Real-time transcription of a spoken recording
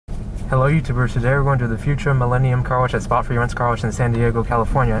Hello YouTubers, today we're going to the Futura Millennium car wash at Spot for Your Rents car wash in San Diego,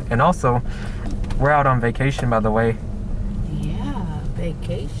 California. And also, we're out on vacation, by the way. Yeah,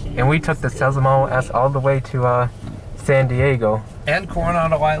 vacation. And we took the Sesamo S all the way to San Diego. And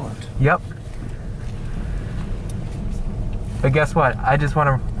Coronado Island. Yep. But guess what? I just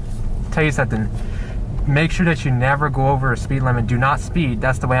want to tell you something. Make sure that you never go over a speed limit. Do not speed.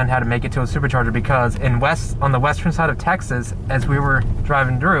 That's the way on how to make it to a supercharger, because on the western side of Texas, as we were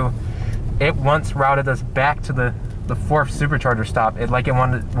driving through, it once routed us back to the fourth supercharger stop. It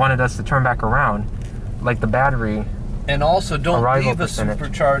wanted us to turn back around, like the battery. And also, don't leave a percentage.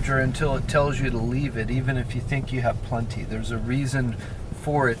 supercharger until it tells you to leave it, even if you think you have plenty. There's a reason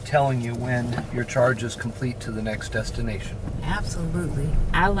for it telling you when your charge is complete to the next destination. Absolutely.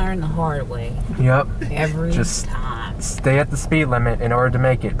 I learned the hard way. Yep. Every Just time. stay at the speed limit in order to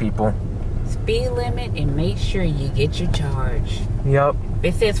make it, people. Speed limit, and make sure you get your charge. Yep.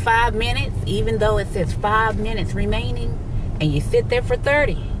 If it says 5 minutes, even though it says 5 minutes remaining, and you sit there for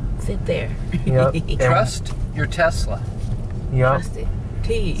 30, sit there. Yep. Trust your Tesla. Yep. Trust it.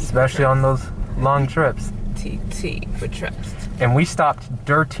 T. Especially on those long trips. T for trust. And we stopped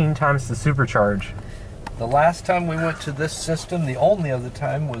 13 times to supercharge. The last time we went to this system, the only other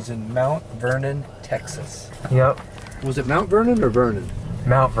time, was in Mount Vernon, Texas. Yep. Was it Mount Vernon or Vernon?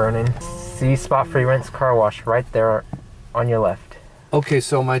 Mount Vernon. See Spot for Your Rents car wash right there on your left. Okay,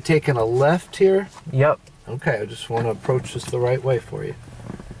 so am I taking a left here? Yep. Okay, I just want to approach this the right way for you.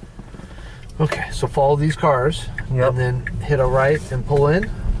 Okay, so follow these cars, Yep. and then hit a right and pull in.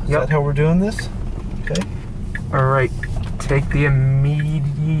 Is Yep. that how we're doing this? Okay. All right. Take the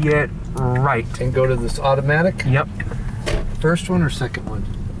immediate right. And go to this automatic? Yep. First one or second one?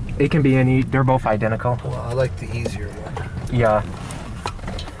 It can be any. They're both identical. Well, I like the easier one. Yeah.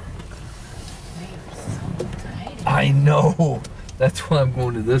 I know. That's why I'm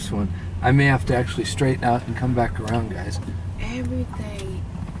going to this one. I may have to actually straighten out and come back around, guys. Everything.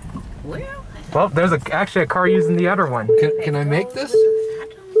 Well, there's actually a car using the other one. Can I make this? I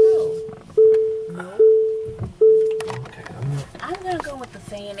don't know. No. Okay. I'm gonna go with the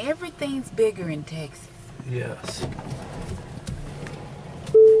saying everything's bigger in Texas. Yes. Man,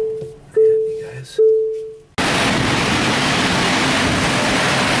 you guys.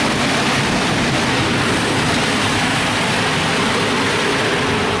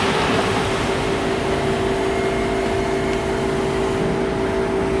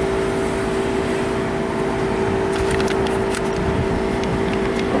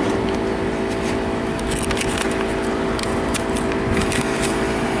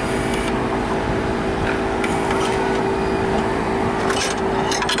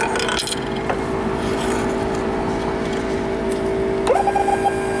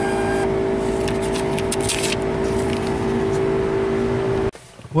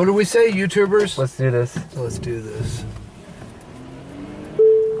 What do we say, YouTubers? Let's do this. Let's do this.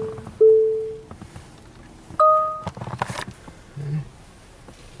 Okay.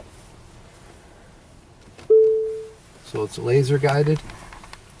 So it's laser guided.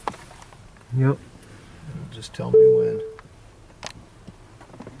 Yep. Just tell me when.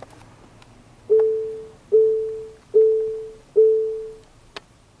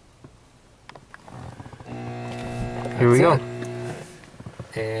 Here we go.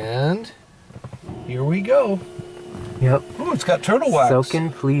 And here we go. Yep. Oh, it's got turtle wax.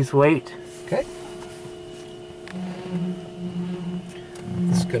 Soaking, please wait. Okay.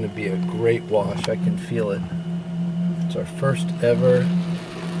 This is going to be a great wash. I can feel it. It's our first ever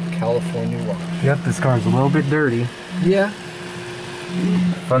California wash. Yep, this car's a little bit dirty. Yeah.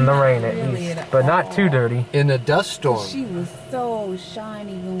 From the rain at Really least. at But not too dirty. In a dust storm. She was so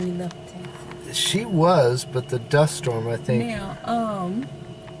shiny when we left Texas. She was, but the dust storm, I think. Now,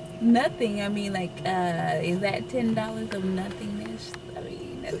 nothing. I mean, like, is that $10 of nothingness? I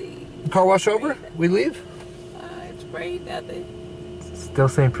mean, nothing. Car wash over? We leave? It's sprayed nothing. Still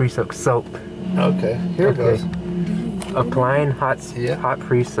saying pre-soak soap. Okay. Here it goes. Applying hot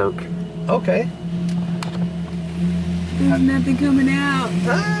pre-soak. Okay. There's nothing coming out.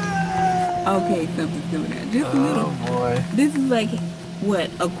 Okay, something's coming out. Just a little. Oh boy. This is like, what,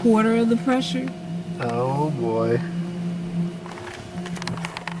 a quarter of the pressure? Oh boy.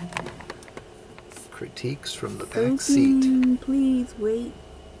 Critiques from the back seat. Please wait.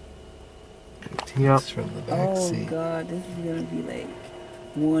 Critiques from the back seat. Oh God, this is gonna be like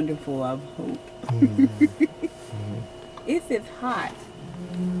wonderful, I hope. It says hot.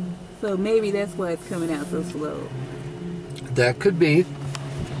 So maybe that's why it's coming out so slow. That could be.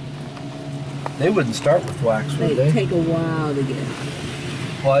 They wouldn't start with wax, would they? Take a while to get.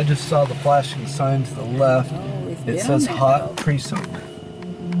 Well, I just saw the flashing sign to the left. Oh, it's It been says on that hot though. pre-soak.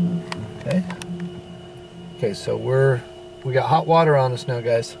 Okay. Okay, so we got hot water on us now,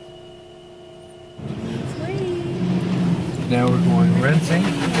 guys. Sweet. Now we're going rinsing.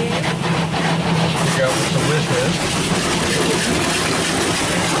 Figure out what the width is.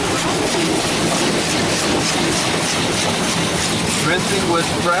 Rinsing with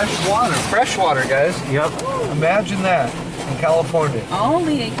fresh water. Fresh water, guys. Yep. Imagine that in California.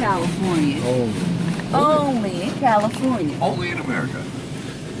 Only in California. Only in California. Only in America.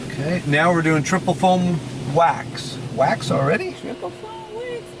 Okay, now we're doing triple foam wax. Wax already? Triple foam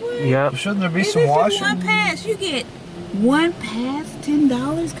wax. What? Yep. Shouldn't there be Is some this washing? one pass? You get one pass,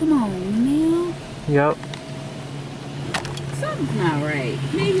 $10. Come on now. Yep. Something's not right.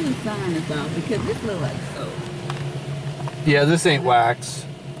 Maybe the sign is off because this looks like soap. Yeah, this ain't wax.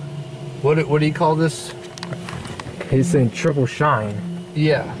 What do you call this? He's saying triple shine.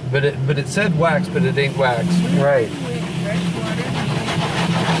 Yeah, but it said wax, but it ain't wax. Right. With fresh water.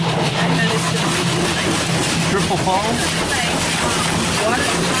 I know this is Triple foam? like water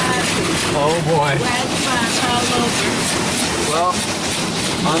slides, Oh boy. wax slides all over. Well,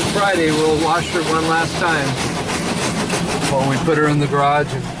 on Friday we'll wash her one last time. While we put her in the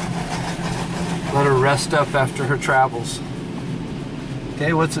garage and let her rest up after her travels.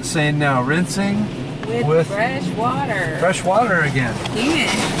 Okay, what's it saying now? Rinsing With fresh water. fresh water again.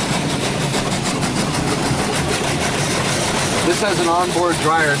 Yeah. This has an onboard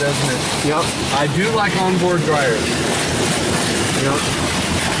dryer, doesn't it? Yep. I do like onboard dryers. Yep.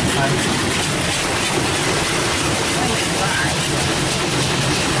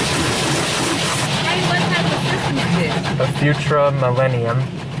 Hey, what type of system is this? A Futura Millennium.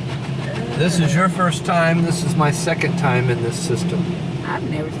 This is your first time. This is my second time in this system. I've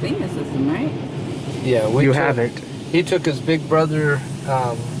never seen this system, right? Yeah, You haven't. He took his big brother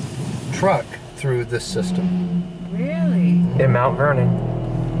truck through this system Really? In Mount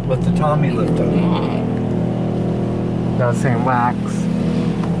Vernon. with the Tommy lift on it. Now it's saying wax.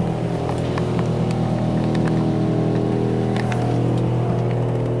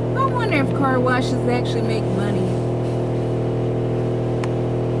 I wonder if car washes actually make money.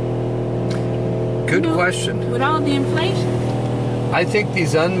 Good You know, question. With all the inflation. I think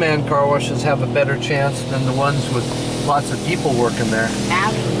these unmanned car washes have a better chance than the ones with lots of people working there.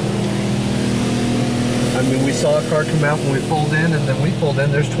 Absolutely. I mean, we saw a car come out when we pulled in, and then we pulled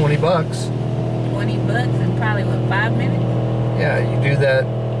in, there's 20 bucks. $20 in probably, what, 5 minutes? Yeah, you do that,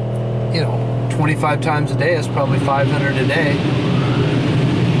 25 times a day, it's probably 500 a day.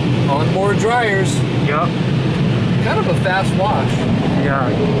 Onboard dryers, Yep. kind of a fast wash. Yeah.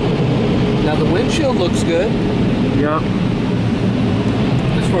 Now the windshield looks good, Yep.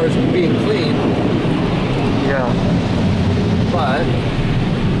 as far as being clean, Yeah. but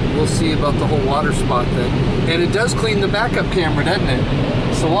we'll see about the whole water spot then. And it does clean the backup camera, doesn't it?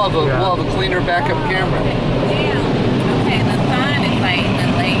 So we'll have a cleaner backup camera. Damn. Okay, the sign is like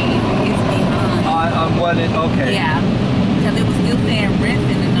delayed. It's behind. On what it, okay. Yeah. Because it was still saying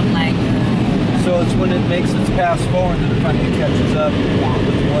rinsing, and I'm like, So it's when it makes its pass forward that it finally catches up with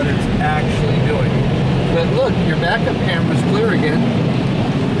what it's actually doing. But look, your backup camera's clear again.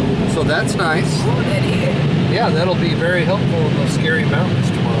 So that's nice. oh, that is. Yeah, that'll be very helpful in those scary mountains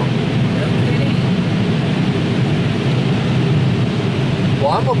tomorrow. Okay.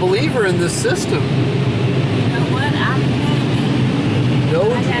 Well, I'm a believer in this system. You know what? I'm happy. No,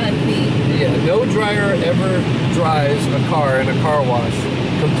 I gotta see. yeah, no dryer ever dries a car in a car wash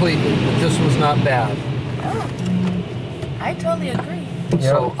completely. But this was not bad. Oh, I totally agree.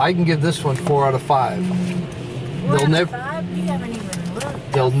 So I can give this one 4 out of 5. They'll never. 5? You haven't even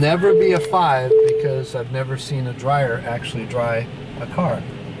looked. There'll never be a 5 because I've never seen a dryer actually dry a car.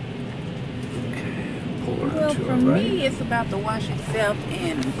 Okay, pull her Well, to for our right. me, it's about the wash itself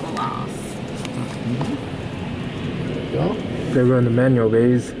and gloss. There we go. They run the manual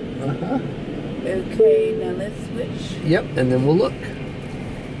ways. Uh-huh. Okay, now let's switch. Yep, and then we'll look.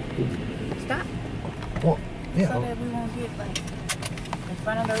 Stop. Well, So yeah. that we won't get like in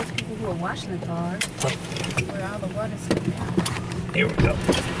front of those people who are washing the cars where all the water's sitting out. Here we go.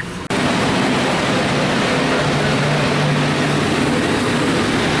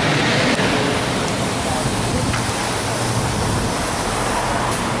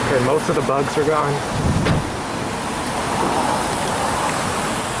 Okay, most of the bugs are gone.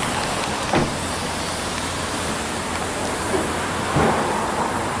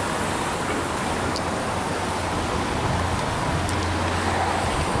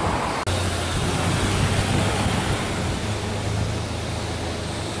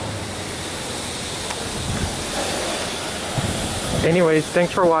 Anyways,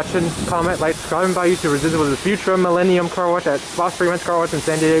 thanks for watching. Comment, like, subscribe, and buy YouTube. This was the Futura Millennium Car Wash at Los Freeman's Car Wash in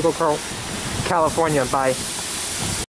San Diego, California. Bye.